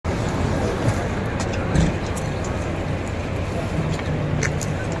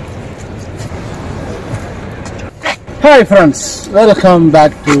Hi friends, welcome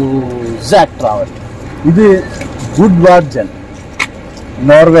back to ZacTravel. ഇത് ഗുഡ്വാർജൻ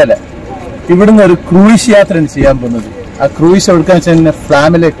നോർവേയിലെ ഇവിടുന്ന് ഒരു ക്രൂയിസ് യാത്രയാണ് ചെയ്യാൻ പോകുന്നത്. ആ ക്രൂയിസ് എവിടുക്കാന്ന് വെച്ച് കഴിഞ്ഞാൽ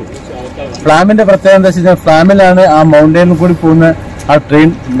ഫ്ലാമിലേക്ക്. ഫ്ലാമിന്റെ പ്രത്യേകത എന്താ വെച്ച് കഴിഞ്ഞാൽ ഫ്ലാമിലാണ് ആ മൗണ്ടൈനിൽ കൂടി പോകുന്ന ആ ട്രെയിൻ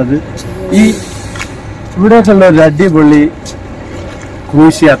ഉള്ളത്. ഈ ഇവിടെയൊക്കെയുള്ള ഒരു അടിപൊളി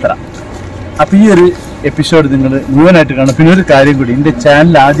ക്രൂയിസ് യാത്ര. അപ്പൊ ഈ ഒരു എപ്പിസോഡ് നിങ്ങൾ മുഴുവനായിട്ട് കാണും. പിന്നെ ഒരു കാര്യം കൂടി, എൻ്റെ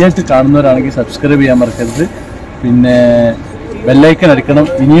ചാനൽ ആദ്യമായിട്ട് കാണുന്നവരാണെങ്കിൽ സബ്സ്ക്രൈബ് ചെയ്യാൻ മറക്കരുത്. പിന്നെ ബെല്ലൈക്കൻ അടിക്കണം.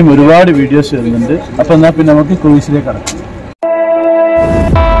 ഇനിയും ഒരുപാട് വീഡിയോസ് വരുന്നുണ്ട്. അപ്പോൾ എന്നാൽ പിന്നെ നമുക്ക് ക്രൂയിസിലേക്ക് കടക്കാം.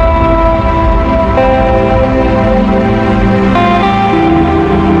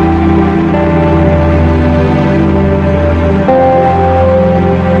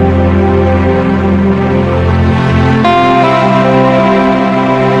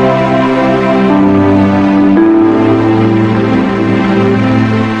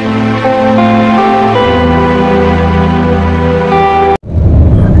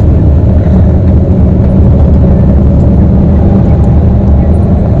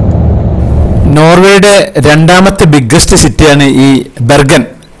 നോർവേയുടെ രണ്ടാമത്തെ ബിഗ്ഗസ്റ്റ് സിറ്റിയാണ് ഈ ബെർഗൻ.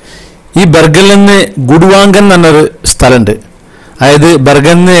 ഈ ബെർഗനിൽ നിന്ന് ഗുഡ്വാങ്കൻ എന്നൊരു സ്ഥലമുണ്ട്. അതായത്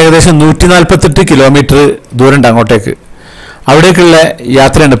ബെർഗനിൽ ഏകദേശം 148 കിലോമീറ്റർ ദൂരമുണ്ട് അങ്ങോട്ടേക്ക്. അവിടേക്കുള്ള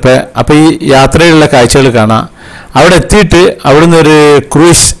യാത്രയാണ് ഇപ്പോൾ. അപ്പോൾ ഈ യാത്രയിലുള്ള കാഴ്ചകൾ കാണാം. അവിടെ എത്തിയിട്ട് അവിടുന്ന് ഒരു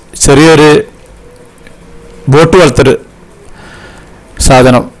ക്രൂയിസ്, ചെറിയൊരു ബോട്ട് പോലത്തൊരു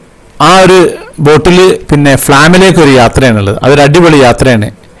സാധനം, ആ ഒരു ബോട്ടിൽ പിന്നെ ഫ്ലാമിലേക്കൊരു യാത്രയാണുള്ളത്. അതൊരു അടിപൊളി യാത്രയാണ്,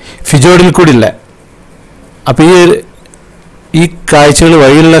 ഫിജോഡിൽ കൂടി ഇല്ല. അപ്പോൾ ഈ കാഴ്ചകൾ,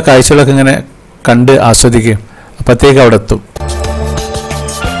 വഴിയിലുള്ള കാഴ്ചകളൊക്കെ ഇങ്ങനെ കണ്ട് ആസ്വദിക്കും. അപ്പോഴത്തേക്ക് അവിടെ എത്തും.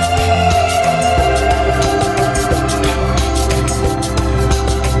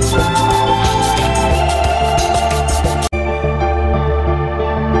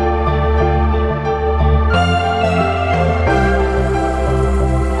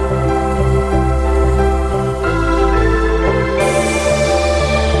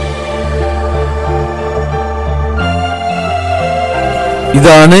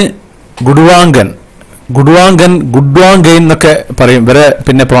 ഇതാണ് ഗുഡ്വാങ്കൻ. ഗുഡ്വാങ്കൈൻ എന്നൊക്കെ പറയും. ഇവരെ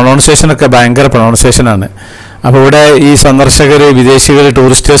പിന്നെ പ്രൊണൗൺസിയേഷനൊക്കെ ഭയങ്കര പ്രൊണൗൺസിയേഷനാണ്. അപ്പോൾ ഇവിടെ ഈ സന്ദർശകർ, വിദേശികൾ,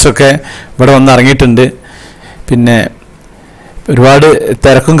 ടൂറിസ്റ്റേഴ്സൊക്കെ ഇവിടെ വന്ന് ഇറങ്ങിയിട്ടുണ്ട്. പിന്നെ ഒരുപാട്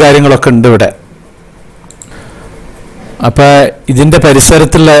തിരക്കും കാര്യങ്ങളൊക്കെ ഉണ്ട് ഇവിടെ. അപ്പോൾ ഇതിൻ്റെ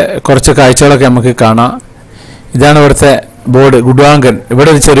പരിസരത്തുള്ള കുറച്ച് കാഴ്ചകളൊക്കെ നമുക്ക് കാണാം. ഇതാണ് ഇവിടുത്തെ ബോർഡ്, ഗുഡ്വാങ്കൻ.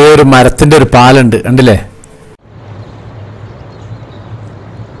 ഇവിടെ ഒരു ചെറിയൊരു മരത്തിൻ്റെ ഒരു പാലുണ്ട്, കണ്ടില്ലേ?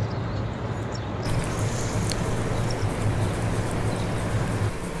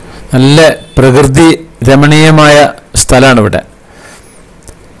 നല്ല പ്രകൃതി രമണീയമായ സ്ഥലമാണ് ഇവിടെ.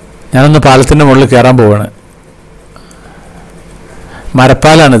 ഞാനൊന്ന് പാലത്തിൻ്റെ മുകളിൽ കയറാൻ പോവാണ്.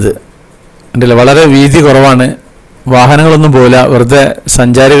 മരപ്പാലാണിത്, ഉണ്ടല്ലോ. വളരെ വീതി കുറവാണ്, വാഹനങ്ങളൊന്നും പോകില്ല, വെറുതെ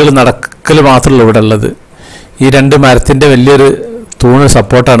സഞ്ചാരികൾ നടക്കൽ മാത്രമല്ല ഇവിടെ ഉള്ളത്. ഈ രണ്ട് മരത്തിൻ്റെ വലിയൊരു തൂണ്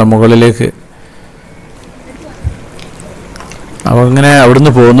സപ്പോർട്ടാണ് മുകളിലേക്ക്. അപ്പോൾ ഇങ്ങനെ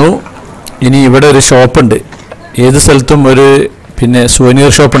അവിടുന്ന് പോന്നു. ഇനി ഇവിടെ ഒരു ഷോപ്പുണ്ട്. ഏത് സ്ഥലത്തും ഒരു പിന്നെ സുവനീർ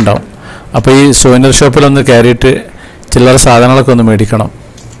ഷോപ്പ് ഉണ്ടാവും. അപ്പോൾ ഈ സുവനീർ ഷോപ്പിലൊന്ന് കയറിയിട്ട് ചില്ലറ സാധനങ്ങളൊക്കെ ഒന്ന് മേടിക്കണം.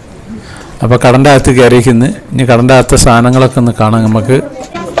 അപ്പോൾ കടൻ്റെ അകത്ത് കയറിയിരിക്കുന്നു. ഇനി കടൻ്റെ അകത്തെ സാധനങ്ങളൊക്കെ ഒന്ന് കാണാം നമുക്ക്.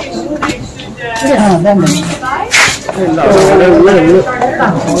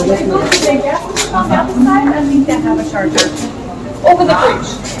 Over the bridge.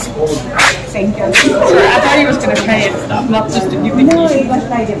 Thank you. Sorry, I thought he was going to pay and stuff, not just a new thing. No, he was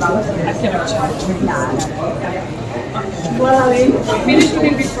like about it. I cannot charge. Well, finish with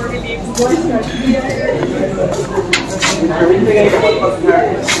him before we leave.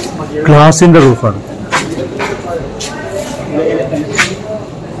 ഗ്ലാസിൻ്റെ റൂഫാണ്.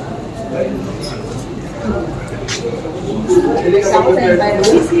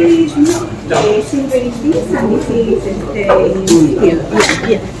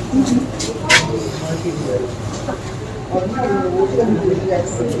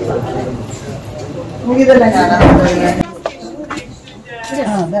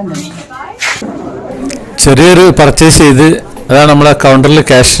 ചെറിയൊരു purchase ചെയ്ത്, അതാണ് നമ്മളെ കൗണ്ടറിൽ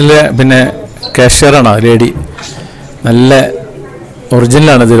ക്യാഷിലെ പിന്നെ കാഷ്യറാണ് lady. നല്ല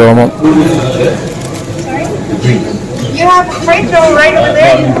ഒറിജിനലാണ് ഇത്, രോമം.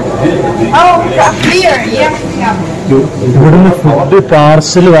 ഇവിടുന്ന് ഫുഡ്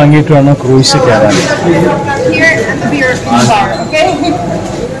പാർസൽ വാങ്ങിയിട്ട് വേണം ക്രൂയിസ് കയറാൻ.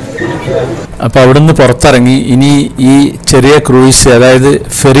 അപ്പോൾ അവിടുന്ന് പുറത്തിറങ്ങി ഇനി ഈ ചെറിയ ക്രൂയിസ്, അതായത്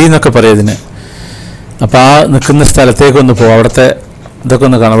ഫെറി എന്നൊക്കെ പറയും ഇതിന്. അപ്പോൾ ആ നിൽക്കുന്ന സ്ഥലത്തേക്കൊന്ന് പോകാം. അവിടുത്തെ ഇതൊക്കെ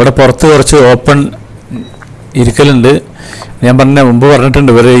ഒന്ന് കാണാം. ഇവിടെ പുറത്ത് കുറച്ച് ഓപ്പൺ ഇരിക്കലുണ്ട്. ഞാൻ മുമ്പ്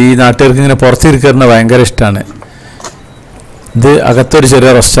പറഞ്ഞിട്ടുണ്ട്, ഇവർ ഈ നാട്ടുകാർക്ക് ഇങ്ങനെ പുറത്തിരിക്കുന്നത് ഭയങ്കര ഇഷ്ടമാണ്. ഇത് അകത്തൊരു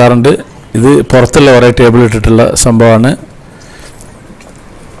ചെറിയ റെസ്റ്റോറൻറ്റ്. ഇത് പുറത്തുള്ള കുറേ ടേബിൾ ഇട്ടിട്ടുള്ള സംഭവമാണ്.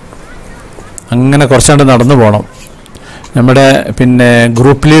 അങ്ങനെ കുറച്ചാണ്ട് നടന്നു പോകണം. നമ്മുടെ പിന്നെ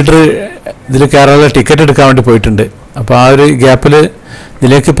ഗ്രൂപ്പ് ലീഡർ ഇതിൽ കയറാനുള്ള ടിക്കറ്റ് എടുക്കാൻ വേണ്ടി പോയിട്ടുണ്ട്. അപ്പോൾ ആ ഒരു ഗ്യാപ്പിൽ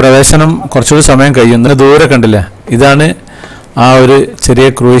ഇതിലേക്ക് പ്രവേശനം കുറച്ചുകൂടി സമയം കഴിയും. ദൂരെ കണ്ടില്ല, ഇതാണ് ആ ഒരു ചെറിയ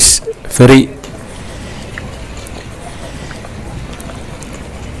ക്രൂയിസ് ഫെറി.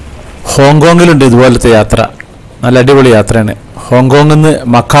 ഹോങ്കോങ്ങിലുണ്ട് ഇതുപോലത്തെ യാത്ര, നല്ല അടിപൊളി യാത്രയാണ്. ഹോങ്കോങ്ങിൽ നിന്ന്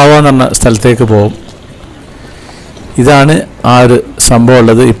മക്കാവോ എന്ന് പറഞ്ഞ സ്ഥലത്തേക്ക് പോകും. ഇതാണ് ആ ഒരു സംഭവം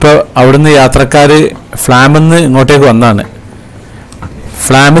ഉള്ളത്. ഇപ്പോൾ അവിടുന്ന് യാത്രക്കാർ ഫ്ലാമിൽ നിന്ന് ഇങ്ങോട്ടേക്ക് വന്നാണ്.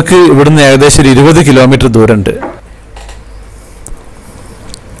 ഫ്ലാമിക്ക് ഇവിടുന്ന് ഏകദേശം ഒരു 20 കിലോമീറ്റർ ദൂരമുണ്ട്.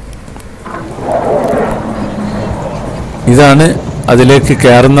 ഇതാണ് അതിലേക്ക്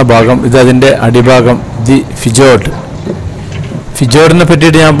കയറുന്ന ഭാഗം. ഇത് അതിൻ്റെ അടിഭാഗം, ദി ഫിജോർഡ്. ഫിജോർഡിനെ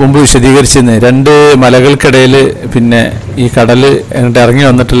പറ്റിയിട്ട് ഞാൻ മുമ്പ് വിശദീകരിച്ചിരുന്നു. 2 മലകൾക്കിടയിൽ പിന്നെ ഈ കടൽ എന്നിട്ട് ഇറങ്ങി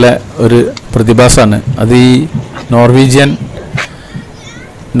വന്നിട്ടുള്ള ഒരു പ്രതിഭാസമാണ്. അത് ഈ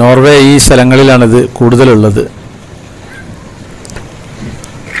നോർവേ ഈ സ്ഥലങ്ങളിലാണിത് കൂടുതലുള്ളത്.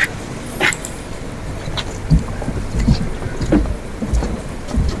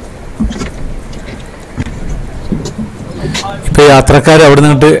 ഇപ്പോൾ യാത്രക്കാർ അവിടെ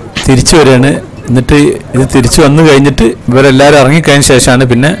നിന്നിട്ട് തിരിച്ചു വരികയാണ്. എന്നിട്ട് ഇത് തിരിച്ചു വന്നു കഴിഞ്ഞിട്ട് ഇവരെല്ലാവരും ഇറങ്ങിക്കഴിഞ്ഞ ശേഷമാണ്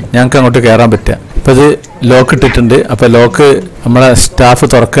പിന്നെ ഞങ്ങൾക്ക് അങ്ങോട്ട് കയറാൻ പറ്റുക. ഇപ്പോൾ ഇത് ലോക്ക് ഇട്ടിട്ടുണ്ട്. അപ്പോൾ ലോക്ക് നമ്മളെ സ്റ്റാഫ്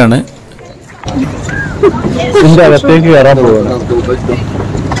തുറക്കുകയാണ്. ഇതിൻ്റെ അകത്തേക്ക് കയറാൻ പോവുകയാണ്.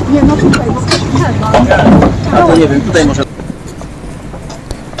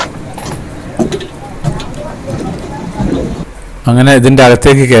 അങ്ങനെ ഇതിൻ്റെ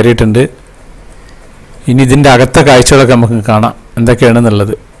അകത്തേക്ക് കയറിയിട്ടുണ്ട്. ഇനി ഇതിൻ്റെ അകത്തെ കാഴ്ചകളൊക്കെ നമുക്ക് കാണാം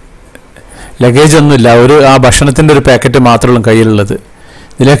എന്തൊക്കെയാണെന്നുള്ളത്. ലഗേജ് ഒന്നുമില്ല, ആ ഭക്ഷണത്തിൻ്റെ ഒരു പാക്കറ്റ് മാത്രമുള്ളൂ കയ്യിലുള്ളത്.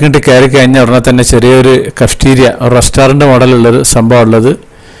 ഇതിലേക്ക് ഇട്ട് കയറി കഴിഞ്ഞ ഉടനെ തന്നെ ചെറിയൊരു കഫ്റ്റീരിയ, ഒരു റെസ്റ്റോറൻറ്റ് മോഡലുള്ളൊരു സംഭവം ഉള്ളത്.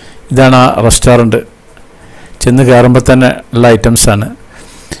 ഇതാണ് ആ റെസ്റ്റോറൻറ്റ്. ചെന്ന് കയറുമ്പോൾ തന്നെ ഉള്ള ഐറ്റംസാണ്.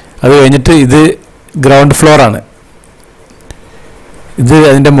 അത് കഴിഞ്ഞിട്ട് ഇത് ഗ്രൗണ്ട് ഫ്ലോറാണ്. ഇത്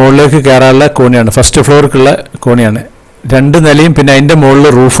അതിൻ്റെ മുകളിലേക്ക് കയറാനുള്ള കോണിയാണ്, ഫസ്റ്റ് ഫ്ലോർക്കുള്ള കോണിയാണ്. 2 നിലയും പിന്നെ അതിൻ്റെ മുകളിൽ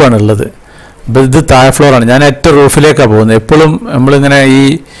റൂഫാണ് ഉള്ളത്. അപ്പോൾ ഇത് താഴെ ഫ്ലോറാണ്. ഞാൻ ഏറ്റവും റൂഫിലേക്കാണ് പോകുന്നത്. എപ്പോഴും നമ്മളിങ്ങനെ ഈ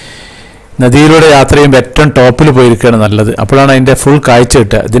നദിയിലൂടെ യാത്ര ചെയ്യുമ്പോൾ ഏറ്റവും ടോപ്പിൽ പോയിരിക്കുകയാണ് നല്ലത്. അപ്പോഴാണ് അതിൻ്റെ ഫുൾ കാഴ്ച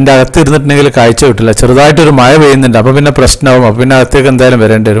കിട്ടുക. ഇതിൻ്റെ അകത്ത് ഇരുന്നിട്ടുണ്ടെങ്കിൽ കാഴ്ച കിട്ടില്ല. ചെറുതായിട്ടൊരു മഴ പെയ്യുന്നുണ്ട്, അപ്പോൾ പിന്നെ പ്രശ്നമാവും. അപ്പോൾ പിന്നെ അകത്തേക്ക് എന്തായാലും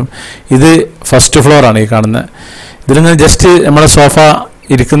വരേണ്ടി വരും. ഇത് ഫസ്റ്റ് ഫ്ലോറാണ് ഈ കാണുന്നത്. ഇതിലിങ്ങനെ ജസ്റ്റ് നമ്മളെ സോഫ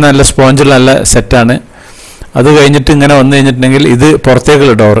ഇരിക്കുന്ന നല്ല സ്പോഞ്ചുള്ള നല്ല സെറ്റാണ്. അത് കഴിഞ്ഞിട്ട് ഇങ്ങനെ വന്നു കഴിഞ്ഞിട്ടുണ്ടെങ്കിൽ ഇത്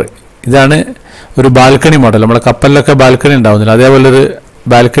പുറത്തേക്കുള്ള ഡോറ്. ഇതാണ് ഒരു ബാൽക്കണി മോഡൽ. നമ്മളെ കപ്പലിലൊക്കെ ബാൽക്കണി ഉണ്ടാവുന്നില്ല, അതേപോലൊരു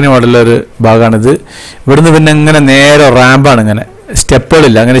ബാൽക്കണി മോഡലൊരു ഭാഗമാണിത്. ഇവിടുന്ന് പിന്നെ ഇങ്ങനെ നേരെ റാമ്പാണ്, ഇങ്ങനെ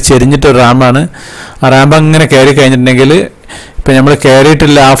സ്റ്റെപ്പുകളില്ല, അങ്ങനെ ചെരിഞ്ഞിട്ടൊരു റാമ്പാണ്. ആ റാമ്പ് അങ്ങനെ കയറി കഴിഞ്ഞിട്ടുണ്ടെങ്കിൽ ഇപ്പം നമ്മൾ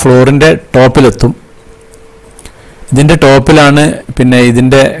കയറിയിട്ടുള്ള ആ ഫ്ലോറിൻ്റെ ടോപ്പിലെത്തും. ഇതിൻ്റെ ടോപ്പിലാണ് പിന്നെ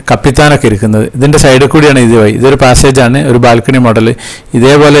ഇതിൻ്റെ കപ്പിത്താനൊക്കെ ഇരിക്കുന്നത്. ഇതിൻ്റെ സൈഡിൽ കൂടിയാണ് ഇത് വഴി. ഇതൊരു പാസേജാണ്, ഒരു ബാൽക്കണി മോഡൽ.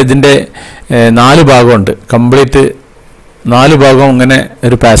 ഇതേപോലെ ഇതിൻ്റെ 4 ഭാഗമുണ്ട്. കംപ്ലീറ്റ് 4 ഭാഗവും ഇങ്ങനെ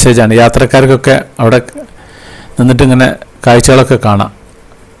ഒരു പാസേജാണ്. യാത്രക്കാർക്കൊക്കെ അവിടെ നിന്നിട്ട് ഇങ്ങനെ കാഴ്ചകളൊക്കെ കാണാം.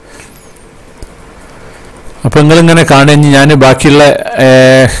 അപ്പോൾ നിങ്ങളിങ്ങനെ കാണുകഴിഞ്ഞ് ഞാൻ ബാക്കിയുള്ള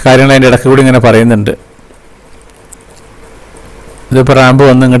കാര്യങ്ങൾ അതിൻ്റെ ഇടയ്ക്ക് കൂടി ഇങ്ങനെ പറയുന്നുണ്ട്. ഇതിപ്പോൾ റാമ്പ്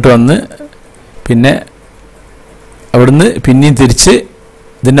വന്ന് ഇങ്ങോട്ട് വന്ന് പിന്നെ അവിടുന്ന് പിന്നെയും തിരിച്ച്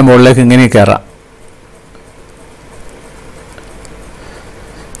ഇതിൻ്റെ മുകളിലേക്ക് ഇങ്ങനെ കയറാം.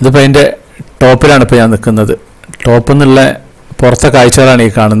 ഇതിപ്പോൾ അതിൻ്റെ ടോപ്പിലാണ് ഇപ്പോൾ ഞാൻ നിൽക്കുന്നത്. ടോപ്പിൽ നിന്നുള്ള പുറത്തെ കാഴ്ചകളാണ്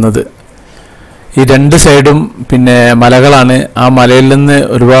ഈ കാണുന്നത്. ഈ 2 സൈഡും പിന്നെ മലകളാണ്. ആ മലയിൽ നിന്ന്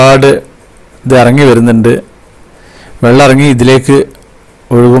ഒരുപാട് ഇത് ഇറങ്ങി വരുന്നുണ്ട്. വെള്ളം ഇറങ്ങി ഇതിലേക്ക്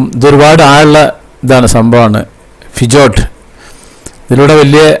ഒഴുകും. ഇതൊരുപാട് ആഴമുള്ള ഇതാണ്, സംഭവമാണ് ഫിജോർഡ്. ഇതിലൂടെ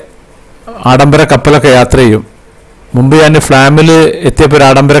വലിയ ആഡംബര കപ്പലൊക്കെ യാത്ര ചെയ്യും. മുമ്പ് ഞാൻ ഫ്ലാമിൽ എത്തിയപ്പോൾ ഒരു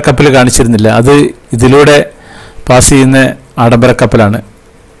ആഡംബര കപ്പൽ കാണിച്ചിരുന്നില്ല, അത് ഇതിലൂടെ പാസ് ചെയ്യുന്ന ആഡംബര കപ്പലാണ്.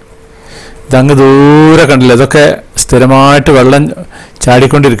 ഇതങ്ങ് ദൂരെ കണ്ടില്ല, ഇതൊക്കെ സ്ഥിരമായിട്ട് വെള്ളം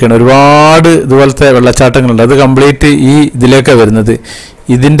ചാടിക്കൊണ്ടിരിക്കുകയാണ്. ഒരുപാട് ഇതുപോലത്തെ വെള്ളച്ചാട്ടങ്ങളുണ്ട്. അത് കംപ്ലീറ്റ് ഈ ഇതിലേക്കാണ് വരുന്നത്.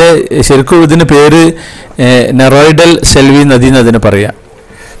 ഇതിൻ്റെ ശരിക്കും ഇതിന് പേര് നെറോയിഡൽ സെൽവി നദി എന്ന് അതിന് പറയാം.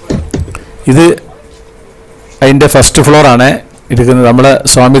 ഇത് അതിൻ്റെ ഫസ്റ്റ് ഫ്ലോറാണ് ഇരിക്കുന്നത്. നമ്മളെ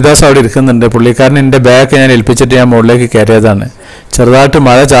സ്വാമിദാസ് അവിടെ ഇരിക്കുന്നുണ്ട്. പുള്ളിക്കാരൻ എൻ്റെ ബാഗ് ഞാൻ ഏൽപ്പിച്ചിട്ട് ഞാൻ മുകളിലേക്ക് കയറിയതാണ്. ചെറുതായിട്ട്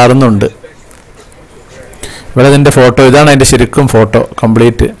മഴ ചാറുന്നുണ്ട്. ഇവിടെ ഇതിൻ്റെ ഫോട്ടോ, ഇതാണ് അതിൻ്റെ ശരിക്കും ഫോട്ടോ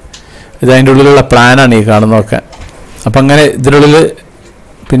കംപ്ലീറ്റ്. ഇത് അതിൻ്റെ ഉള്ളിലുള്ള പ്ലാനാണ് ഈ കാണുന്നതൊക്കെ. അപ്പം അങ്ങനെ ഇതിനുള്ളിൽ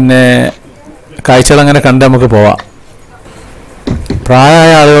പിന്നെ കാഴ്ചകളങ്ങനെ കണ്ട് നമുക്ക് പോവാം.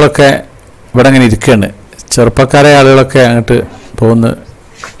 പ്രായമായ ആളുകളൊക്കെ ഇവിടെ അങ്ങനെ ഇരിക്കുകയാണ്. ചെറുപ്പക്കാരായ ആളുകളൊക്കെ അങ്ങോട്ട് പോകുന്നു.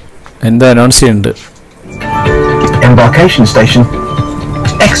 എന്താ അനൗൺസ് ചെയ്യുന്നുണ്ട്. Embarkation station.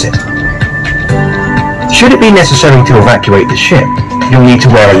 Exit. Should it be necessary to evacuate the ship, you'll need to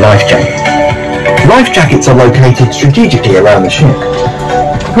wear a life jacket. Life jackets are located strategically around the ship.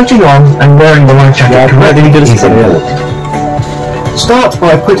 Putting on and wearing the life jacket correctly is important. Start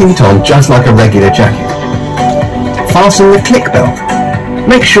by putting it on just like a regular jacket. Fasten the click belt.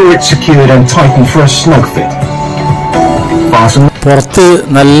 Make sure it's secured and tightened for a snug fit. Fasten. പുറത്ത്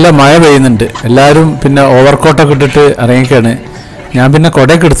നല്ല മഴ പെയ്യുന്നുണ്ട്. എല്ലാവരും പിന്നെ ഓവർകോട്ടൊക്കെ ഇട്ടിട്ട് ഇറങ്ങിക്കാണ്. ഞാൻ പിന്നെ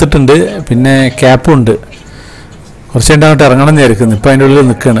കുടയൊക്കെ എടുത്തിട്ടുണ്ട്, പിന്നെ ക്യാപ്പും ഉണ്ട്. കുറച്ച് കഴിഞ്ഞ് അങ്ങോട്ട് ഇറങ്ങണം എന്ന് വിചാരിക്കുന്നു. ഇപ്പം അതിൻ്റെ ഉള്ളിൽ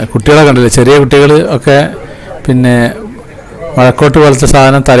നിൽക്കുകയാണ്. കുട്ടികളെ കണ്ടില്ലേ, ചെറിയ കുട്ടികൾ ഒക്കെ പിന്നെ മഴക്കോട്ട് പോലത്തെ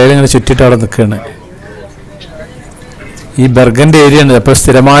സാധനം തലയിൽ ഇങ്ങനെ ചുറ്റിയിട്ട് അവിടെ നിൽക്കുകയാണ്. ഈ ബെർഗൻ്റെ ഏരിയ ഉണ്ട്. അപ്പോൾ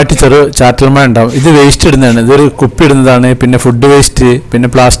സ്ഥിരമായിട്ട് ചാറ്റൽമഴ ഉണ്ടാവും. ഇത് വേസ്റ്റ് ഇടുന്നതാണ്. ഇതൊരു കുപ്പി ഇടുന്നതാണ്, പിന്നെ ഫുഡ് വേസ്റ്റ്, പിന്നെ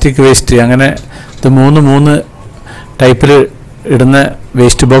പ്ലാസ്റ്റിക് വേസ്റ്റ്, അങ്ങനെ ഇത് മൂന്ന് ടൈപ്പിൽ ഇടുന്ന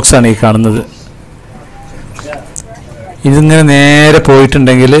വേസ്റ്റ് ബോക്സാണ് ഈ കാണുന്നത്. ഇതിങ്ങനെ നേരെ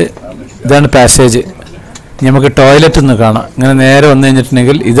പോയിട്ടുണ്ടെങ്കിൽ ഇതാണ് പാസേജ്. നമുക്ക് ടോയ്ലറ്റ് ഒന്ന് കാണാം. ഇങ്ങനെ നേരെ വന്നു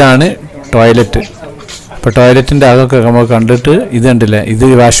കഴിഞ്ഞിട്ടുണ്ടെങ്കിൽ ഇതാണ് ടോയ്ലറ്റ്. ഇപ്പോൾ ടോയ്ലറ്റിൻ്റെ അകമൊക്കെ നമുക്ക് കണ്ടിട്ട് ഇത് കണ്ടില്ലേ, ഇത്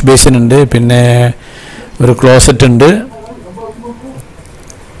വാഷ് ബേസിൻ ഉണ്ട്, പിന്നെ ഒരു ക്ലോസറ്റ് ഉണ്ട്.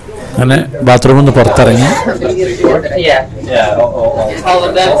 അങ്ങനെ ബാത്റൂമിൽ നിന്ന് പുറത്തിറങ്ങി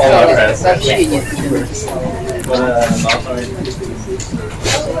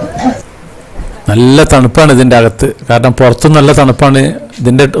നല്ല തണുപ്പാണ് ഇതിൻ്റെ അകത്ത്. കാരണം പുറത്തും നല്ല തണുപ്പാണ്.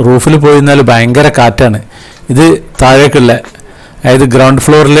 ഇതിൻ്റെ റൂഫിൽ പോയി നിന്നാൽ ഭയങ്കര കാറ്റാണ്. ഇത് താഴേക്കുള്ള, അതായത് ഗ്രൗണ്ട്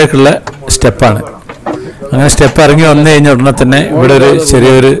ഫ്ലോറിലേക്കുള്ള സ്റ്റെപ്പാണ്. അങ്ങനെ സ്റ്റെപ്പ് ഇറങ്ങി വന്നു കഴിഞ്ഞ ഉടനെ തന്നെ ഇവിടെ ഒരു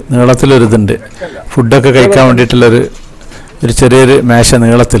ചെറിയൊരു നീളത്തിലൊരിതുണ്ട്. ഫുഡൊക്കെ കഴിക്കാൻ വേണ്ടിയിട്ടുള്ളൊരു ചെറിയൊരു മേശ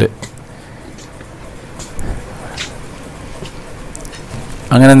നീളത്തിൽ.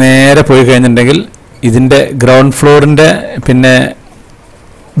 അങ്ങനെ നേരെ പോയി കഴിഞ്ഞിട്ടുണ്ടെങ്കിൽ ഇതിൻ്റെ ഗ്രൗണ്ട് ഫ്ലോറിൻ്റെ പിന്നെ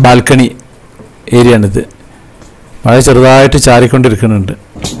ബാൽക്കണി ഏരിയ ആണിത്. മഴ ചെറുതായിട്ട് ചാറിക്കൊണ്ടിരിക്കുന്നുണ്ട്.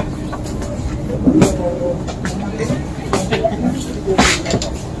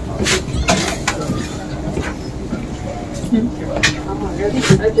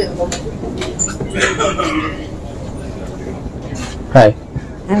 ഹായ്.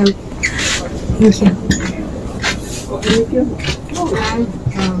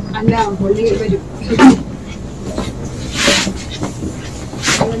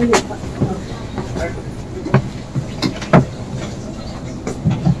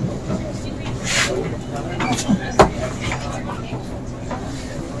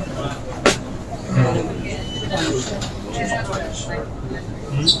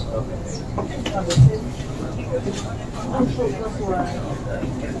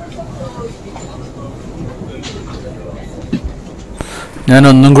 ഞാൻ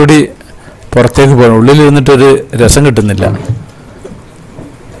ഒന്നും കൂടി പുറത്തേക്ക് പോകണം. ഉള്ളിലിരുന്നിട്ടൊരു രസം കിട്ടുന്നില്ല.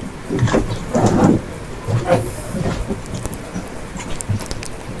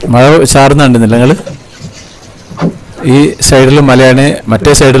 മഴ ചാറുന്നുണ്ടെന്നില്ല നിങ്ങൾ. ഈ സൈഡിലും മലയാണ്,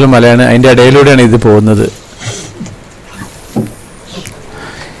 മറ്റേ സൈഡിലും മലയാണ്. അതിൻ്റെ ഇടയിലൂടെയാണ് ഇത് പോകുന്നത്.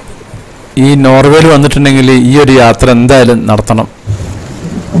 ഈ നോർവേയിൽ വന്നിട്ടുണ്ടെങ്കിൽ ഈ ഒരു യാത്ര എന്തായാലും നടത്തണം.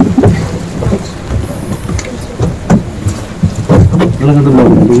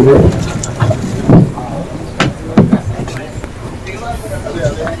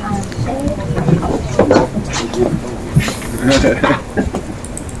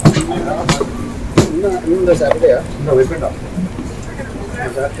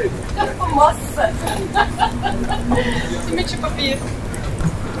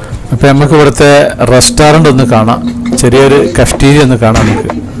 അപ്പൊ നമുക്ക് ഇവിടുത്തെ റെസ്റ്റോറന്റ് ഒന്ന് കാണാം. ചെറിയൊരു കഫ്റ്റീരിയ ഒന്ന് കാണാം നമുക്ക്.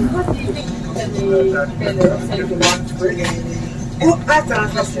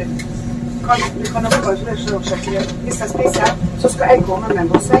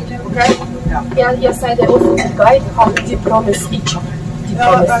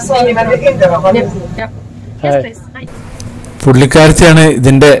 പുള്ളിക്കാരത്തിയാണ്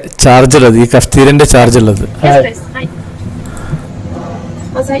ഇതിന്റെ ചാർജ് ഉള്ളത്, ഈ കഫ്റ്റീരിയന്റെ ചാർജ് ഉള്ളത്.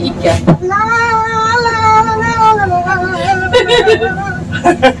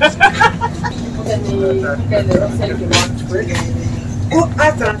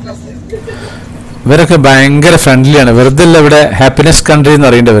 ഇവരൊക്കെ ഭയങ്കര ഫ്രണ്ട്ലിയാണ്. വെറുതെ അല്ല ഇവിടെ ഹാപ്പിനെസ് കൺട്രി എന്ന്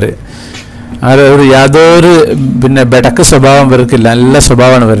പറയേണ്ടവര്. ഒരു യാതൊരു പിന്നെ ബെടക്ക് സ്വഭാവം ഇവർക്കില്ല. നല്ല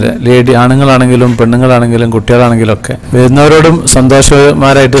സ്വഭാവമാണ് ഇവരുടെ. ലേഡി ആണുങ്ങളാണെങ്കിലും പെണ്ണുങ്ങളാണെങ്കിലും കുട്ടികളാണെങ്കിലും ഒക്കെ വരുന്നവരോടും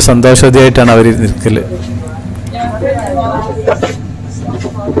സന്തോഷമാരായിട്ട് സന്തോഷവതിയായിട്ടാണ് അവർ നിൽക്കല്.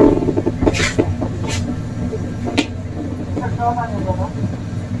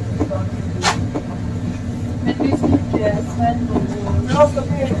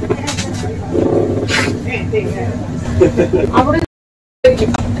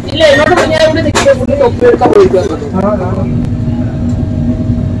 ഇല്ല, എന്നോട് ഞാൻ ഇവിടെ നിൽക്കുക പുള്ളി തൊപ്പിയെടുക്കാൻ പോയിട്ടുണ്ട്.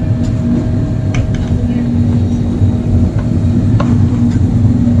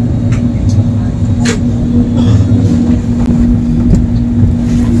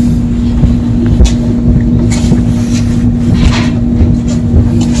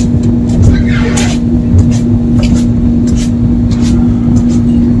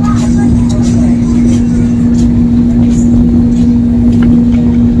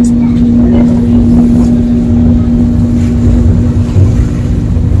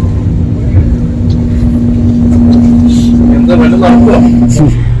 ഈ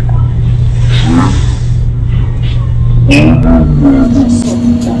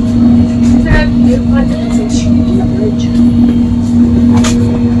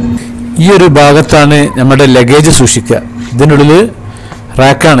ഒരു ഭാഗത്താണ് നമ്മുടെ ലഗേജ് സൂക്ഷിക്കുക. ഇതിനുള്ളിൽ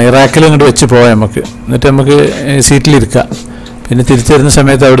റാക്കാണ്. ഈ റാക്കിൽ ഇങ്ങോട്ട് വെച്ച് പോയാൽ നമുക്ക്, എന്നിട്ട് നമുക്ക് സീറ്റിലിരിക്കാം. പിന്നെ തിരിച്ചു വരുന്ന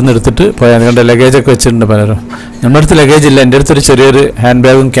സമയത്ത് അവിടെ നിന്ന് എടുത്തിട്ട് പോയാൽ കണ്ട ലഗേജൊക്കെ വെച്ചിട്ടുണ്ട് പലരും. നമ്മുടെ അടുത്ത് ലഗേജ് ഇല്ല. എൻ്റെ അടുത്തൊരു ചെറിയൊരു ഹാൻഡ്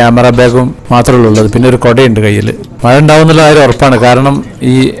ബാഗും ക്യാമറ ബാഗും മാത്രമേ ഉള്ളത്. പിന്നെ ഒരു കുടയുണ്ട് കയ്യിൽ. മഴ ഉണ്ടാവുന്നുള്ള കാര്യം ഉറപ്പാണ്. കാരണം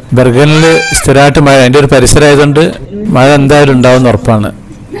ഈ ബെർഗനിൽ സ്ഥിരമായിട്ട് മഴ, അതിൻ്റെ ഒരു പരിസരം ആയതുകൊണ്ട് മഴ എന്തായാലും ഉണ്ടാവുന്ന ഉറപ്പാണ്.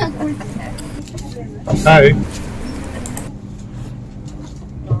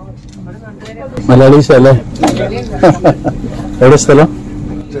 മലയാളീസ് അല്ലേ? എവിടെ സ്ഥലം?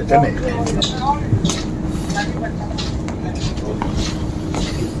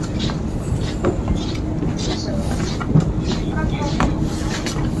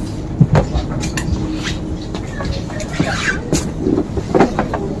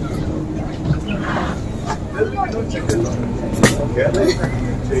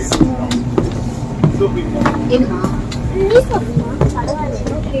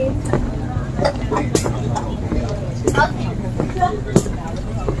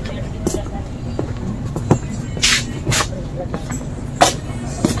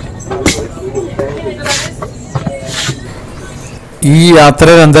 ഈ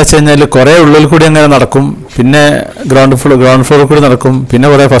യാത്രയിൽ എന്താ വെച്ച് കഴിഞ്ഞാൽ കുറേ ഉള്ളിൽ കൂടി അങ്ങനെ നടക്കും, പിന്നെ ഗ്രൗണ്ട് ഫ്ലോറിൽ കൂടി നടക്കും, പിന്നെ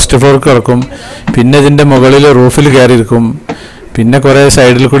കുറേ ഫസ്റ്റ് ഫ്ലോറിൽ കിടക്കും, പിന്നെ ഇതിൻ്റെ മുകളിൽ റൂഫിൽ കയറിയിരിക്കും, പിന്നെ കുറേ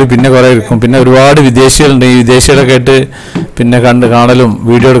സൈഡിൽ കൂടി പിന്നെ കുറേ ഇരിക്കും. പിന്നെ ഒരുപാട് വിദേശികളുണ്ട്. ഈ വിദേശികളൊക്കെ ആയിട്ട് പിന്നെ കാണലും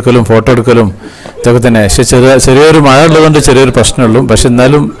വീഡിയോ എടുക്കലും ഫോട്ടോ എടുക്കലും ഇതൊക്കെ തന്നെ. പക്ഷെ ചെറിയൊരു മഴ ഉള്ളതുകൊണ്ട് ചെറിയൊരു പ്രശ്നമുള്ളൂ. പക്ഷെ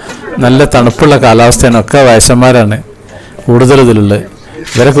എന്നാലും നല്ല തണുപ്പുള്ള കാലാവസ്ഥയാണ്. ഒക്കെ വയസ്സന്മാരാണ് കൂടുതൽ ഇതിലുള്ളത്.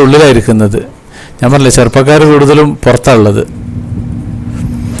 ഇവരൊക്കെ ഉള്ളിലായിരിക്കുന്നത്. ഞാൻ പറഞ്ഞില്ലേ, ചെറുപ്പക്കാർ കൂടുതലും പുറത്താണുള്ളത്.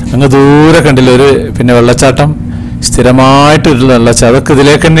 അങ്ങ് ദൂരെ കണ്ടില്ല ഒരു പിന്നെ വെള്ളച്ചാട്ടം, സ്ഥിരമായിട്ടൊരു വെള്ളച്ചാട്ടം. അതൊക്കെ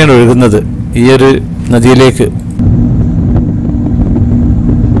ഇതിലേക്ക് തന്നെയാണ് ഒഴുകുന്നത്, ഈ ഒരു നദിയിലേക്ക്.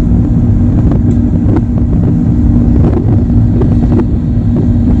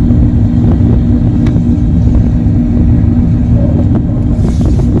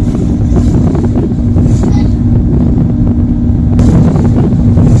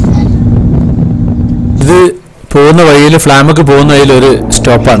 ഇത് പോകുന്ന വഴിയിൽ, ഫ്ലാമൊക്കെ പോകുന്ന വഴിയിൽ ഒരു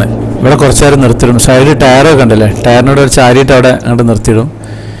സ്റ്റോപ്പാണ്. ഇവിടെ കുറച്ച് നേരം നിർത്തിയിടും. സൈഡിൽ ടയറൊക്കെ കണ്ടല്ലേ, ടയറിനോട് ഒരു ചാരിയിട്ട് അവിടെ അങ്ങോട്ട് നിർത്തിയിടും.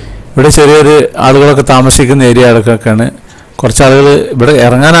 ഇവിടെ ചെറിയൊരു ആളുകളൊക്കെ താമസിക്കുന്ന ഏരിയകളൊക്കെയാണ്. കുറച്ച് ആളുകൾ ഇവിടെ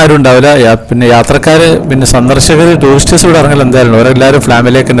ഇറങ്ങാൻ ആരും ഉണ്ടാവില്ല. പിന്നെ യാത്രക്കാർ, പിന്നെ സന്ദർശകർ, ടൂറിസ്റ്റേഴ്സ് ഇവിടെ ഇറങ്ങൽ എന്തായാലും. അവരെല്ലാവരും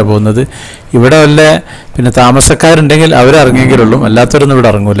ഫ്ലാമിലേക്ക് തന്നെ പോകുന്നത്. ഇവിടെ വല്ല പിന്നെ താമസക്കാരുണ്ടെങ്കിൽ അവർ ഇറങ്ങിയെങ്കിലുള്ളൂ, അല്ലാത്തവരൊന്നും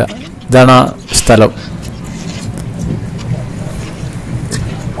ഇവിടെ ഇറങ്ങൂല. ഇതാണ് ആ സ്ഥലം.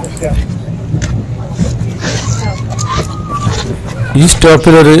 ഈ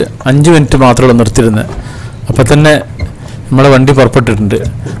സ്റ്റോപ്പിലൊരു 5 മിനിറ്റ് മാത്രമേ നിർത്തിയിരുന്നത്. അപ്പം തന്നെ നമ്മളെ വണ്ടി പുറപ്പെട്ടിട്ടുണ്ട്.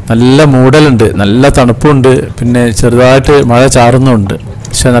 നല്ല മൂടലുണ്ട്, നല്ല തണുപ്പുണ്ട്, പിന്നെ ചെറുതായിട്ട് മഴ ചാറുന്നുമുണ്ട്.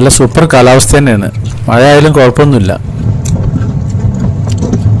 പക്ഷെ നല്ല സൂപ്പർ കാലാവസ്ഥ തന്നെയാണ്. മഴ ആയാലും കുഴപ്പമൊന്നുമില്ല.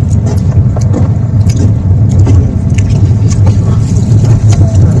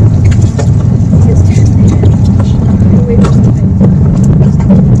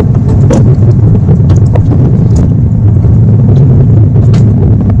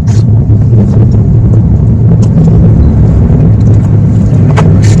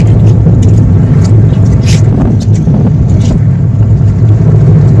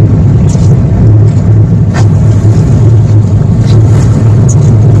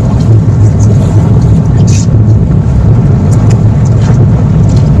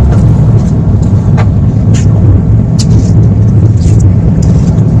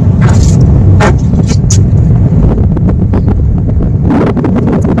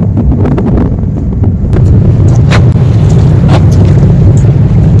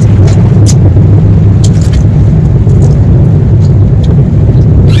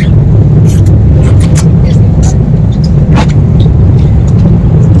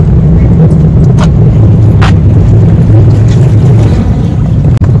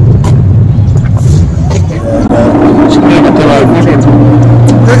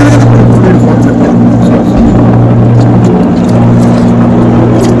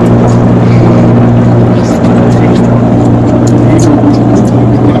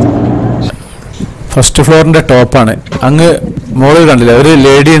 ഫസ്റ്റ് ഫ്ലോറിൻ്റെ ടോപ്പാണ്. അങ്ങ് മോളിൽ കണ്ടില്ല, ഒരു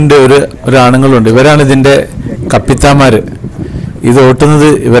ലേഡി ഉണ്ട്, ഒരു ആണുങ്ങളുണ്ട്. ഇവരാണ് ഇതിൻ്റെ കപ്പിത്താന്മാർ. ഇത് ഓട്ടുന്നത്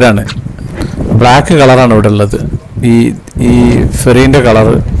ഇവരാണ്. ബ്ലാക്ക് കളറാണ് ഇവിടെ ഉള്ളത്, ഈ ഫെറീൻ്റെ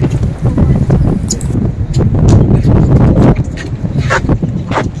കളറ്.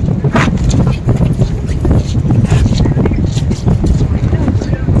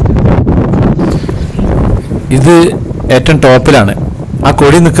 ഇത് ഏറ്റവും ടോപ്പിലാണ്. ആ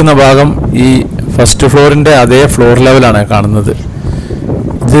കൊടി നിൽക്കുന്ന ഭാഗം ഈ ഫസ്റ്റ് ഫ്ലോറിൻ്റെ അതേ ഫ്ലോർ ലെവലാണ് കാണുന്നത്.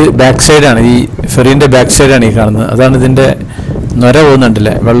 ഇത് ബാക്ക് സൈഡാണ്, ഈ ഫെറീൻ്റെ ബാക്ക് സൈഡാണ് ഈ കാണുന്നത്. അതാണ് ഇതിൻ്റെ നൊര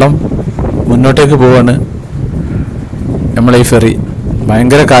പോകുന്നുണ്ടല്ലേ, വെള്ളം മുന്നോട്ടേക്ക് പോവാണ് നമ്മളെ ഈ ഫെറി.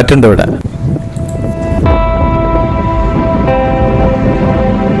 ഭയങ്കര കാറ്റുണ്ട് ഇവിടെ.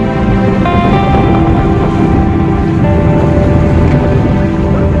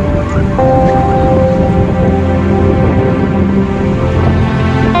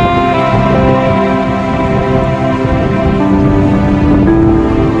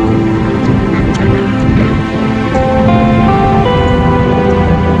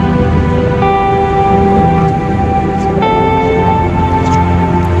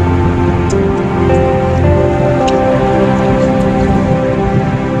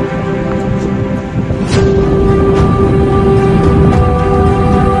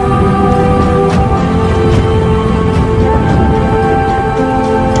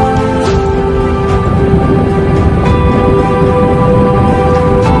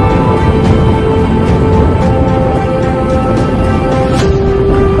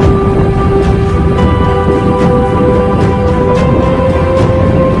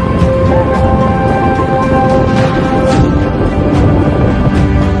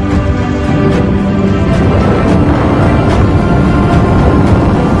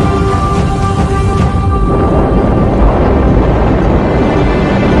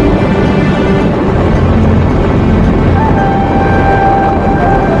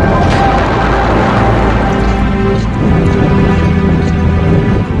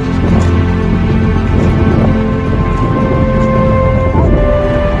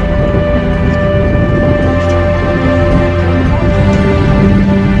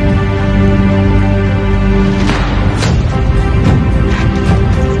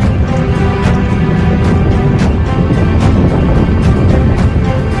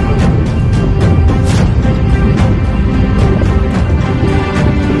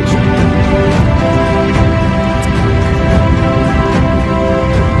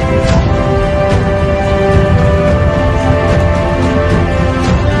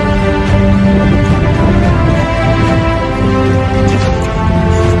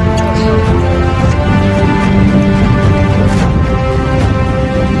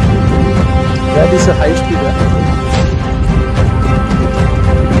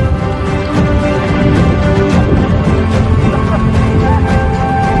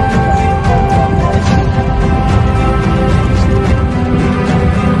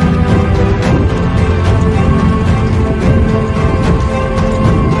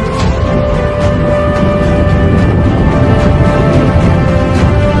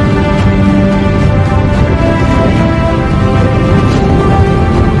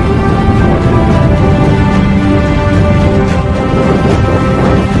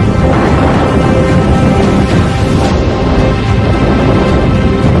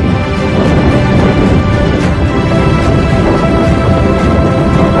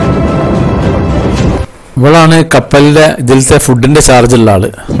 ഇവളാണ് കപ്പലിന്റെ ഇതിലത്തെ ഫുഡിന്റെ ചാർജ് ഉള്ള ആള്.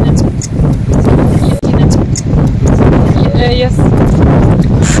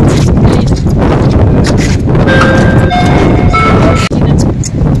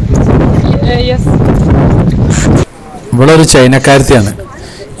 ഇവളൊരു ചൈനക്കാരത്തിയാണ്.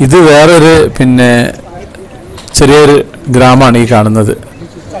 ഇത് വേറൊരു ചെറിയൊരു ഗ്രാമമാണ് ഈ കാണുന്നത്.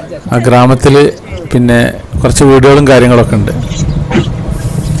 ആ ഗ്രാമത്തിൽ കുറച്ച് വീടുകളും കാര്യങ്ങളൊക്കെ ഉണ്ട്.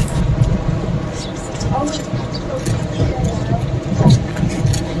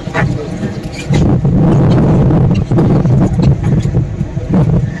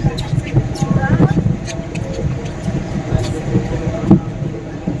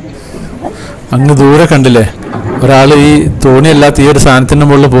 അങ്ങ് ദൂരെ കണ്ടില്ലേ ഒരാൾ ഈ തോണിയല്ലാത്ത ഈ ഒരു സാധനത്തിൻ്റെ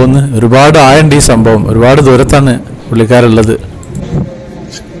മുകളിൽ പോകുന്നു. ഒരുപാട് ആയുണ്ട് ഈ സംഭവം. ഒരുപാട് ദൂരത്താണ് പുള്ളിക്കാരുള്ളത്.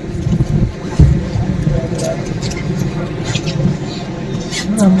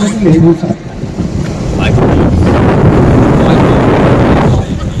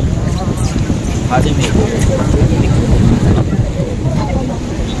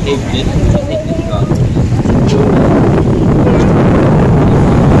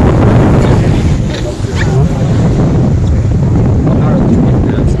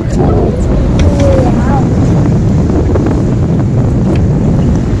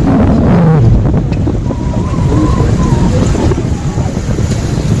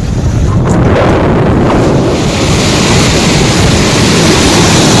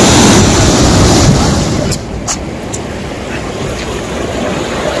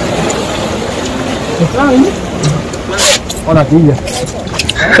 Hola, tía.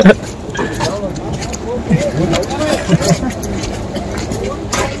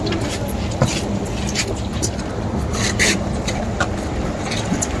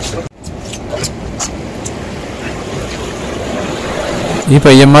 ഈ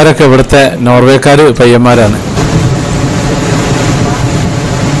പയ്യന്മാരൊക്കെ ഇവിടുത്തെ നോർവേക്കാർ പയ്യന്മാരാണ്.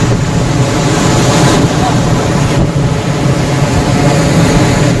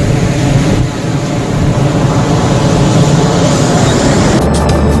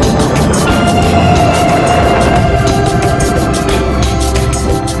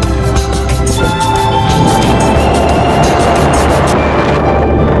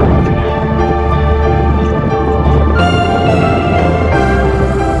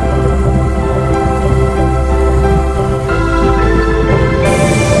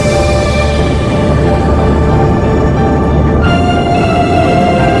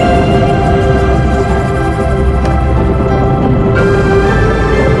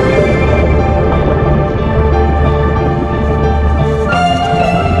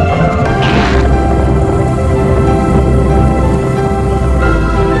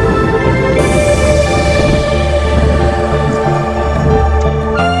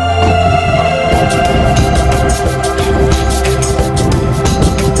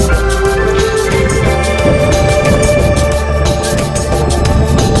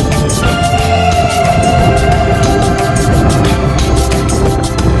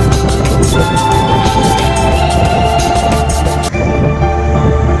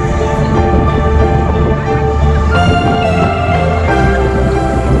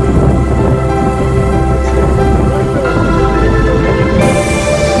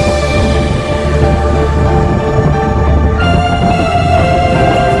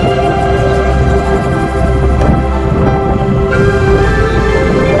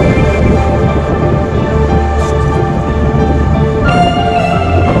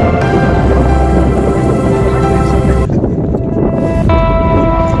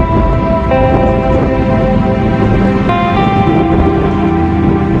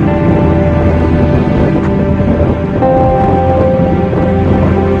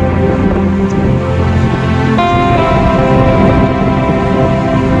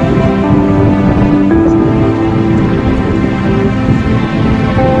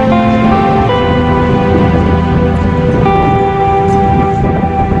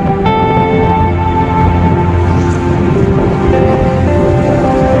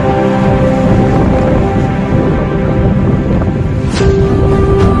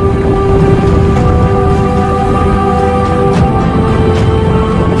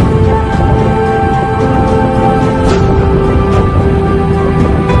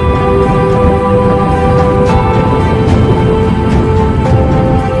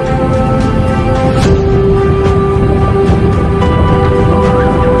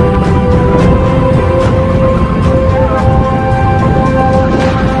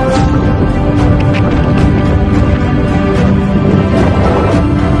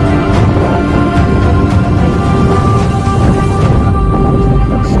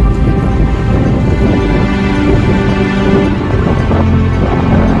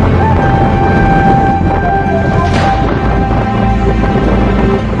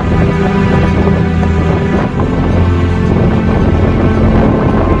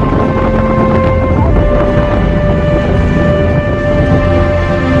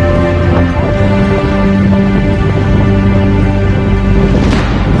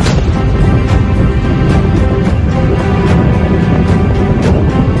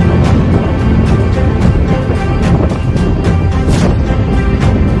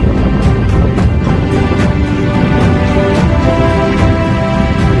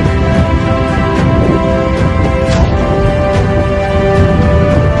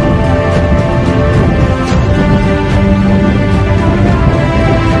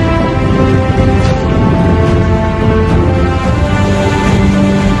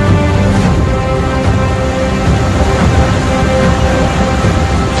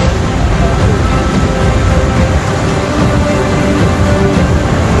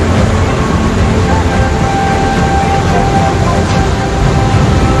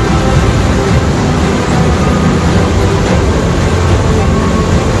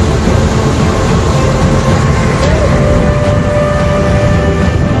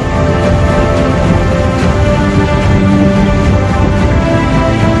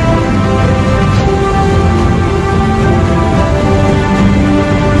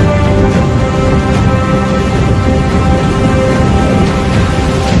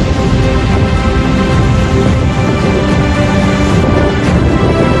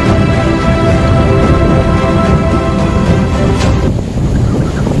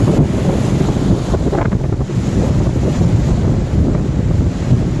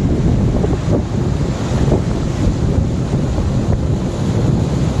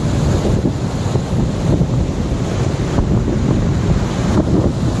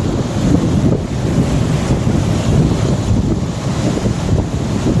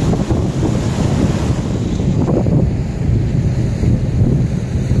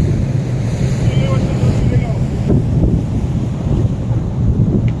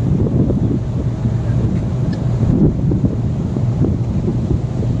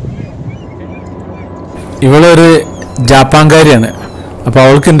 ഇവളൊരു ജാപ്പാൻകാരിയാണ്. അപ്പോൾ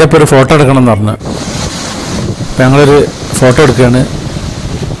അവൾക്ക് എൻ്റെ ഒപ്പം ഒരു ഫോട്ടോ എടുക്കണം എന്ന് പറഞ്ഞു. അപ്പോൾ ഞങ്ങളൊരു ഫോട്ടോ എടുക്കുകയാണ്.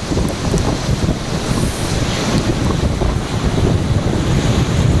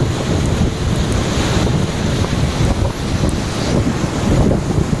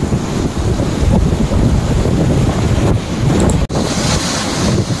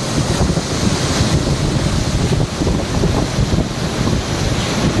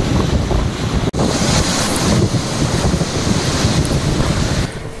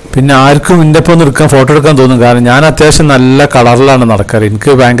 പിന്നെ ആർക്കും എൻ്റെ ഒപ്പം ഒന്ന് എടുക്കാൻ ഫോട്ടോ എടുക്കാൻ തോന്നും. കാരണം ഞാൻ അത്യാവശ്യം നല്ല കളറിലാണ് നടക്കാറ്.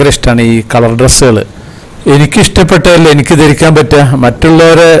 എനിക്ക് ഭയങ്കര ഇഷ്ടമാണ് ഈ കളർ ഡ്രസ്സുകൾ. എനിക്ക് ഇഷ്ടപ്പെട്ടതല്ലേ എനിക്ക് ധരിക്കാൻ പറ്റുക.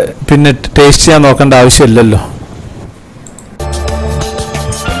 മറ്റുള്ളവരെ പിന്നെ ടേസ്റ്റ് ചെയ്യാൻ നോക്കേണ്ട ആവശ്യമില്ലല്ലോ.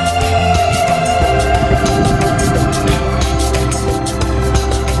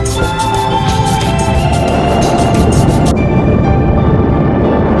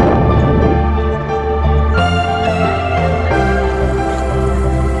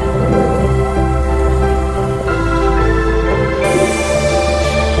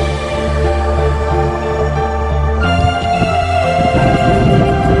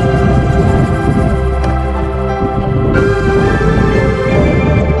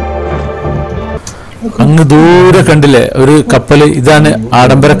 അങ്ങ് ദൂരെ കണ്ടില്ലേ ഒരു കപ്പൽ, ഇതാണ്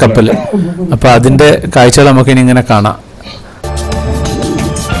ആഡംബര കപ്പൽ. അപ്പൊ അതിന്റെ കാഴ്ചകൾ നമുക്ക് ഇനി ഇങ്ങനെ കാണാം.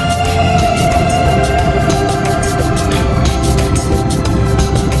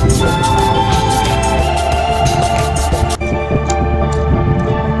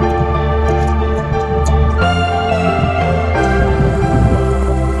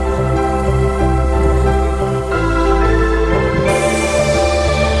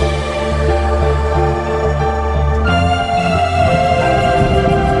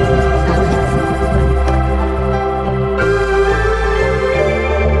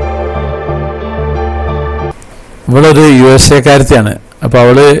 ഇവളൊരു USA-കാരത്തിയാണ്. അപ്പോൾ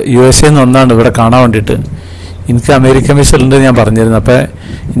അവള് USA ഒന്നാണ് ഇവിടെ കാണാൻ വേണ്ടിയിട്ട്. എനിക്ക് അമേരിക്കൻ വിസ ഉണ്ട് ഞാൻ പറഞ്ഞിരുന്നു. അപ്പോൾ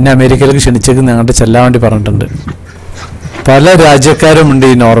ഇന്നെ അമേരിക്കയിലേക്ക് ക്ഷണിച്ചേക്ക് ഞങ്ങളുടെ ചെല്ലാൻ വേണ്ടി പറഞ്ഞിട്ടുണ്ട്. പല രാജ്യക്കാരും ഉണ്ട്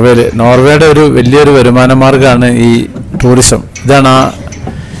ഈ നോർവേയിൽ. നോർവേയുടെ ഒരു വലിയൊരു വരുമാന മാർഗ്ഗമാണ് ഈ ടൂറിസം. ഇതാണ് ആ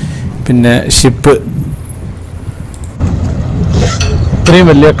പിന്നെ ഷിപ്പ്. ഇത്രയും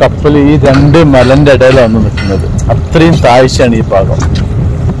വലിയ കപ്പൽ ഈ രണ്ട് മലന്റെ ഇടയിലാണ് നിൽക്കുന്നത്. അത്രയും താഴ്ചയാണ് ഈ ഭാഗം.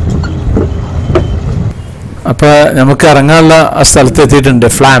 അപ്പോൾ നമുക്ക് ഇറങ്ങാനുള്ള ആ സ്ഥലത്ത് എത്തിയിട്ടുണ്ട്,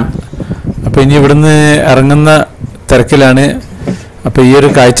 ഫ്ലാം. അപ്പോൾ ഇനി ഇവിടുന്ന് ഇറങ്ങുന്ന തിരക്കിലാണ്. അപ്പോൾ ഈ ഒരു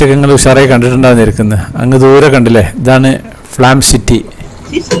കാഴ്ചയൊക്കെ നിങ്ങൾ ഉഷാറായി കണ്ടിട്ടുണ്ടാകുന്ന ഇരിക്കുന്നത്. അങ്ങ് ദൂരെ കണ്ടില്ലേ, ഇതാണ് ഫ്ലാം സിറ്റി.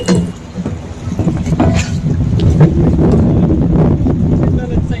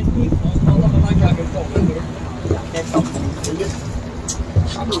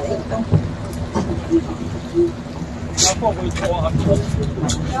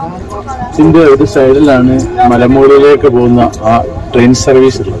 ഇതിന്റെ ഒരു സൈഡിലാണ് മലമുകളിലേക്ക് പോകുന്ന ആ ട്രെയിൻ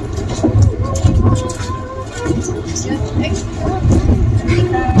സർവീസ് ഉള്ളത്.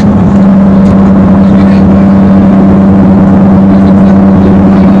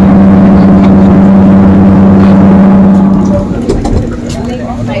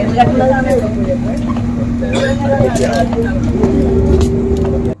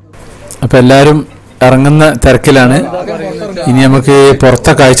 അപ്പം എല്ലാവരും ഇറങ്ങുന്ന തിരക്കിലാണ്. ഇനി നമുക്ക്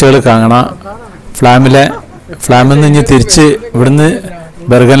പുറത്തെ കാഴ്ചകൾ കാണാം. ഫ്ലാമിൽ നിന്ന് ഇനി തിരിച്ച് ഇവിടുന്ന്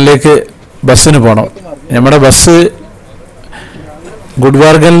ബെർഗനിലേക്ക് ബസ്സിന് പോകണം. നമ്മുടെ ബസ്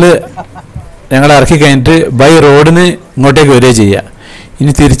ഗുഡ്വാർഗനിൽ ഞങ്ങൾ ഇറക്കി കഴിഞ്ഞിട്ട് ബൈ റോഡിന് ഇങ്ങോട്ടേക്ക് വരിക ചെയ്യുക.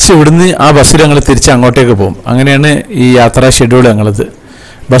 ഇനി തിരിച്ച് ഇവിടുന്ന് ആ ബസ്സിൽ ഞങ്ങൾ തിരിച്ച് അങ്ങോട്ടേക്ക് പോകും. അങ്ങനെയാണ് ഈ യാത്രാ ഷെഡ്യൂൾ ഞങ്ങളത്.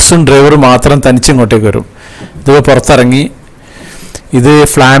 ബസ്സും ഡ്രൈവറും മാത്രം തനിച്ച് ഇങ്ങോട്ടേക്ക് വരും. ഇതിപ്പോൾ പുറത്തിറങ്ങി. ഇത്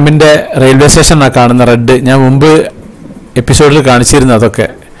ഫ്ലാമിൻ്റെ റെയിൽവേ സ്റ്റേഷനാണ് കാണുന്ന റെഡ്. ഞാൻ മുമ്പ് എപ്പിസോഡിൽ കാണിച്ചിരുന്നു അതൊക്കെ.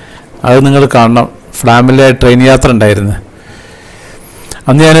 അത് നിങ്ങൾ കാണണം. ഫ്ലാമിലെ ട്രെയിൻ യാത്ര ഉണ്ടായിരുന്നു.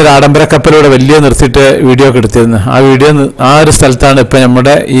 അന്ന് ഞാനൊരു ആഡംബര കപ്പലിലൂടെ വലിയ നിർത്തിയിട്ട് വീഡിയോ ഒക്കെ എടുത്തിരുന്നു. ആ ഒരു സ്ഥലത്താണ് ഇപ്പം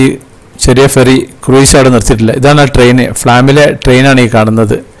നമ്മുടെ ഈ ചെറിയ ഫെറി ക്രൂയിസ് അവിടെ നിർത്തിയിട്ടില്ല. ഇതാണ് ആ ട്രെയിന്. ഫ്ലാമിലെ ട്രെയിനാണ് ഈ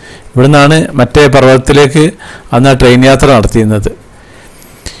കാണുന്നത്. ഇവിടുന്നാണ് മറ്റേ പർവ്വതത്തിലേക്ക് അന്ന് ആ ട്രെയിൻ യാത്ര നടത്തിയിരുന്നത്.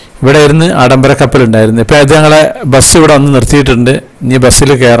 ഇവിടെ ഇരുന്ന് ആഡംബര കപ്പലുണ്ടായിരുന്നു. ഇപ്പം അത് ഞങ്ങളെ ബസ് ഇവിടെ വന്ന് നിർത്തിയിട്ടുണ്ട്. ഇനി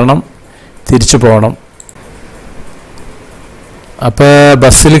ബസ്സിൽ കയറണം, തിരിച്ചു പോകണം. അപ്പോൾ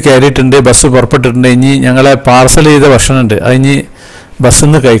ബസ്സിൽ കയറിയിട്ടുണ്ട്, ബസ് പുറപ്പെട്ടിട്ടുണ്ട്. ഇനി ഞങ്ങളെ പാർസൽ ചെയ്ത ഭക്ഷണമുണ്ട്, അത് ഇനി ബസ്സിൽ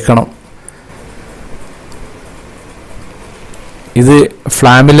നിന്ന് കഴിക്കണം. ഇത്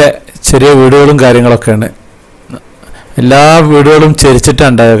ഫ്ലാമിലെ ചെറിയ വീടുകളും കാര്യങ്ങളൊക്കെയാണ്. എല്ലാ വീടുകളും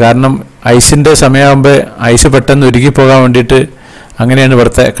ചെരിച്ചിട്ടാണ് ഉണ്ടായത്. കാരണം ഐസിൻ്റെ സമയമാകുമ്പോൾ ഐസ് പെട്ടെന്ന് ഉരുകി പോകാൻ വേണ്ടിയിട്ട് അങ്ങനെയാണ്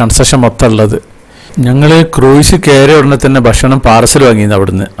ഇവിടുത്തെ കൺസ്ട്രക്ഷൻ മൊത്തം ഉള്ളത്. ഞങ്ങൾ ക്രൂയിസ് കയറിയ ഉടനെ തന്നെ ഭക്ഷണം പാർസൽ വാങ്ങിയിരുന്നു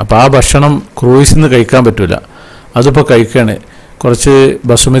അവിടുന്ന്. അപ്പോൾ ആ ഭക്ഷണം ക്രൂയിസിൽ നിന്ന് കഴിക്കാൻ പറ്റില്ല. അതിപ്പോൾ കഴിക്കുകയാണ്. കുറച്ച്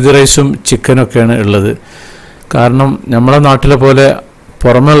ബസുമതി റൈസും ചിക്കനൊക്കെയാണ് ഉള്ളത്. കാരണം നമ്മളെ നാട്ടിലെ പോലെ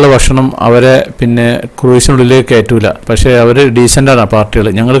പുറമെയുള്ള ഭക്ഷണം അവരെ പിന്നെ ക്രൂസിനുള്ളിലേക്ക് കയറ്റൂല. പക്ഷേ അവർ ഡീസൻ്റാണ്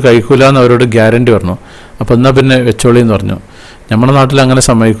പാർട്ടികൾ. ഞങ്ങൾ കഴിക്കൂല എന്ന് അവരോട് ഗ്യാരണ്ടി പറഞ്ഞു. അപ്പോൾ എന്നാൽ പിന്നെ വെച്ചോളി എന്ന് പറഞ്ഞു. നമ്മുടെ നാട്ടിൽ അങ്ങനെ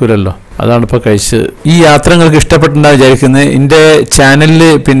സമ്മതിക്കൂലല്ലോ. അതാണ് ഇപ്പോൾ കഴിച്ചത്. ഈ യാത്ര നിങ്ങൾക്ക് ഇഷ്ടപ്പെട്ടുണ്ടാകും വിചാരിക്കുന്നത്. എൻ്റെ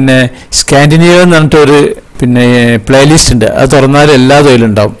ചാനലിൽ പിന്നെ സ്കാൻഡിനേവിയ എന്ന് പറഞ്ഞിട്ടൊരു പിന്നെ പ്ലേലിസ്റ്റ് ഉണ്ട്. അത് തുറന്നാൽ എല്ലാ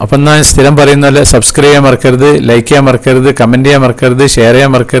തൊഴിലുണ്ടാവും. അപ്പം എന്നാൽ സ്ഥിരം പറയുന്ന പോലെ സബ്സ്ക്രൈബ് ചെയ്യാൻ മറക്കരുത്, ലൈക്ക് ചെയ്യാൻ മറക്കരുത്, കമൻറ്റ് ചെയ്യാൻ മറക്കരുത്, ഷെയർ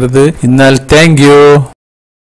ചെയ്യാൻ മറക്കരുത്. എന്നാൽ താങ്ക് യു.